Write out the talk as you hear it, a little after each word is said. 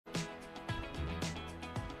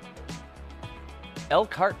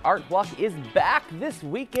Elkhart Art Walk is back this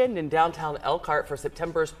weekend in downtown Elkhart for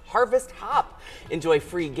September's Harvest Hop. Enjoy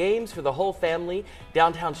free games for the whole family,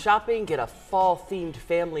 downtown shopping, get a fall-themed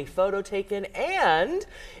family photo taken, and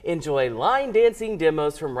enjoy line dancing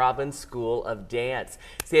demos from Robin's School of Dance.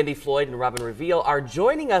 Sandy Floyd and Robin Reveal are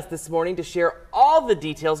joining us this morning to share all the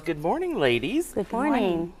details. Good morning, ladies. Good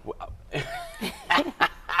morning.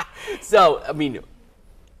 So, I mean,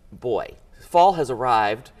 boy, fall has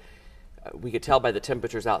arrived. We could tell by the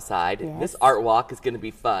temperatures outside. Yes. This art walk is going to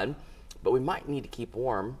be fun, but we might need to keep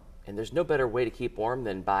warm, and there's no better way to keep warm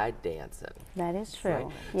than by dancing. That is true. Right?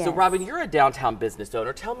 Yes. So, Robin, you're a downtown business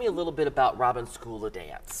owner. Tell me a little bit about Robin's School of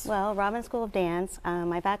Dance. Well, Robin School of Dance,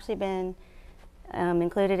 I've actually been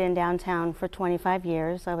included in downtown for 25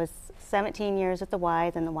 years. I was 17 years at the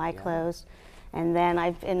Y, then the Y closed, and then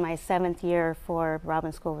I'm in my 7th year for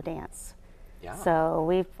Robin School of Dance. Yeah.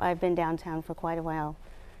 So I've been downtown for quite a while.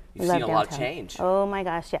 You've seen a lot of change. Oh my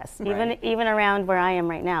gosh, yes. Right. Even around where I am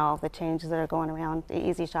right now, the changes that are going around, the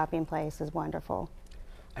Easy Shopping Place is wonderful.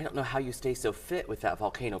 I don't know how you stay so fit with that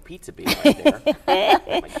volcano pizza being right there.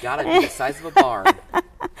 Oh my God, I'd be the size of a barn.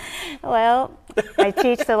 Well, I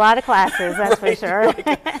teach a lot of classes, that's for sure.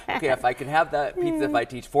 Okay, if I can have that pizza if I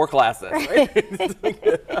teach 4 classes. Right?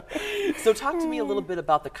 So talk to me a little bit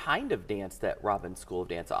about the kind of dance that Robin School of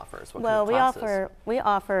Dance offers. What Well, kind of classes? we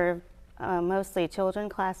offer mostly children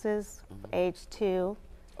classes, age 2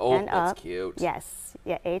 Oh, and that's up. cute. Yes,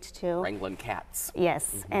 yeah, age 2. Wrangling cats.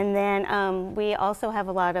 Yes, and then we also have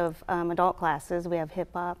a lot of adult classes. We have hip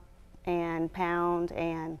hop and pound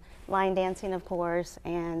and line dancing, of course,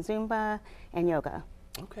 and Zumba and yoga.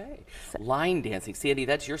 Okay. Line dancing. Sandy,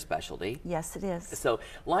 that's your specialty. Yes, it is. So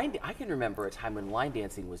I can remember a time when line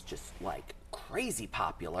dancing was just like crazy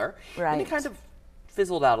popular. And Right. it kind of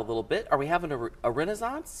fizzled out a little bit. Are we having a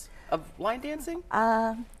renaissance of line dancing?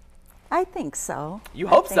 I think so. You I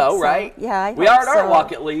hope think so, right? Yeah, We hope are at Art so.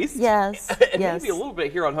 Walk at least. Yes, And yes. maybe a little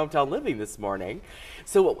bit here on Hometown Living this morning.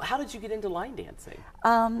 So how did you get into line dancing?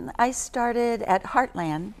 I started at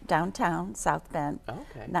Heartland, downtown, South Bend.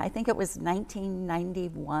 Okay. And I think it was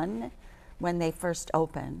 1991 when they first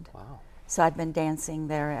opened. Wow. So I've been dancing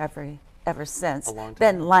there ever since. A long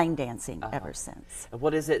time. Been line dancing ever since. And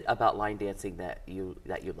what is it about line dancing that you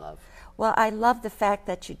love? Well, I love the fact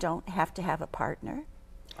that you don't have to have a partner.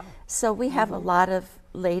 So we have a lot of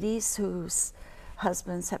ladies whose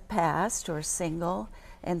husbands have passed or single,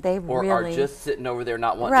 and they Or really are just sitting over there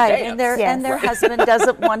not wanting right, to dance? and their husband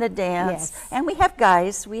doesn't want to dance. Yes. And we have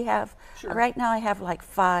guys. We have Sure. right now. I have like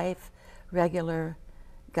 5 regular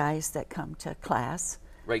guys that come to class.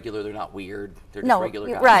 Regular, they're not weird. They're just No, regular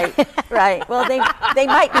guys. right, right. Well, they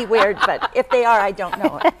might be weird, but if they are, I don't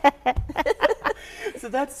know it. So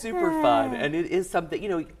that's super fun, and it is something, you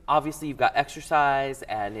know, obviously you've got exercise,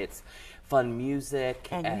 and it's fun music.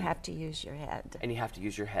 And you have to use your head. And you have to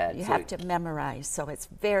use your head. You so have it to memorize, so it's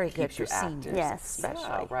very good keeps for you active. seniors, Yes. especially.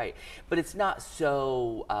 Yeah, right. But it's not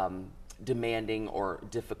so demanding or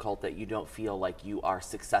difficult that you don't feel like you are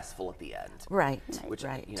successful at the end. Right, Which,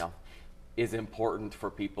 right. you know, is important for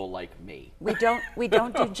people like me. We don't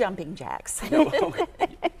do jumping jacks.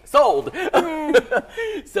 Sold.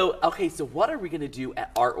 So, okay, so what are we going to do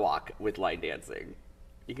at Art Walk with line dancing?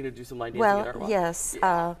 You going to do some line dancing at Art Well, Walk? yes.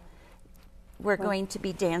 We're going to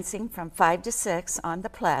be dancing from 5 to 6 on the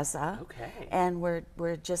plaza. Okay. And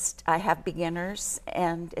I have beginners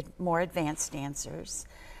and more advanced dancers.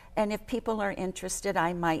 And if people are interested,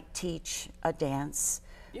 I might teach a dance.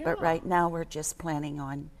 Yeah. But right now we're just planning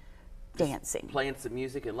on dancing. Playing some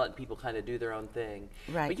music and letting people kind of do their own thing.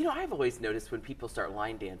 Right. But you know, I've always noticed when people start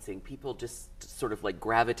line dancing, people just sort of like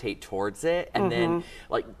gravitate towards it and then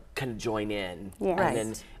like kind of join in. Yeah.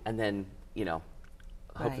 Right. And then, you know,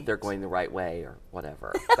 hope that Right. they're going the right way or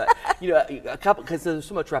whatever. But you know, because there's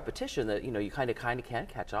so much repetition that, you know, you kind of can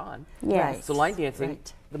catch on. Yes. Right. So line dancing,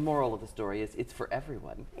 Right. the moral of the story is it's for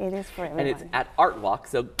everyone. It is for everyone. And it's at Art Walk.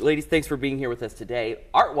 So, ladies, thanks for being here with us today.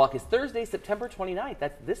 Art Walk is Thursday, September 29th.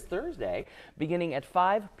 That's this Thursday, beginning at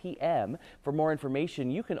 5 p.m. For more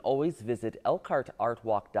information, you can always visit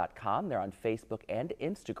elkhartartwalk.com. They're on Facebook and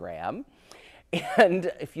Instagram. And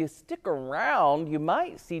if you stick around, you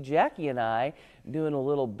might see Jackie and I doing a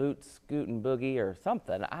little boot scootin' boogie or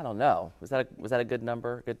something. I don't know. Was that a good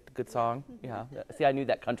number? Good song? Yeah. See, I knew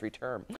that country term.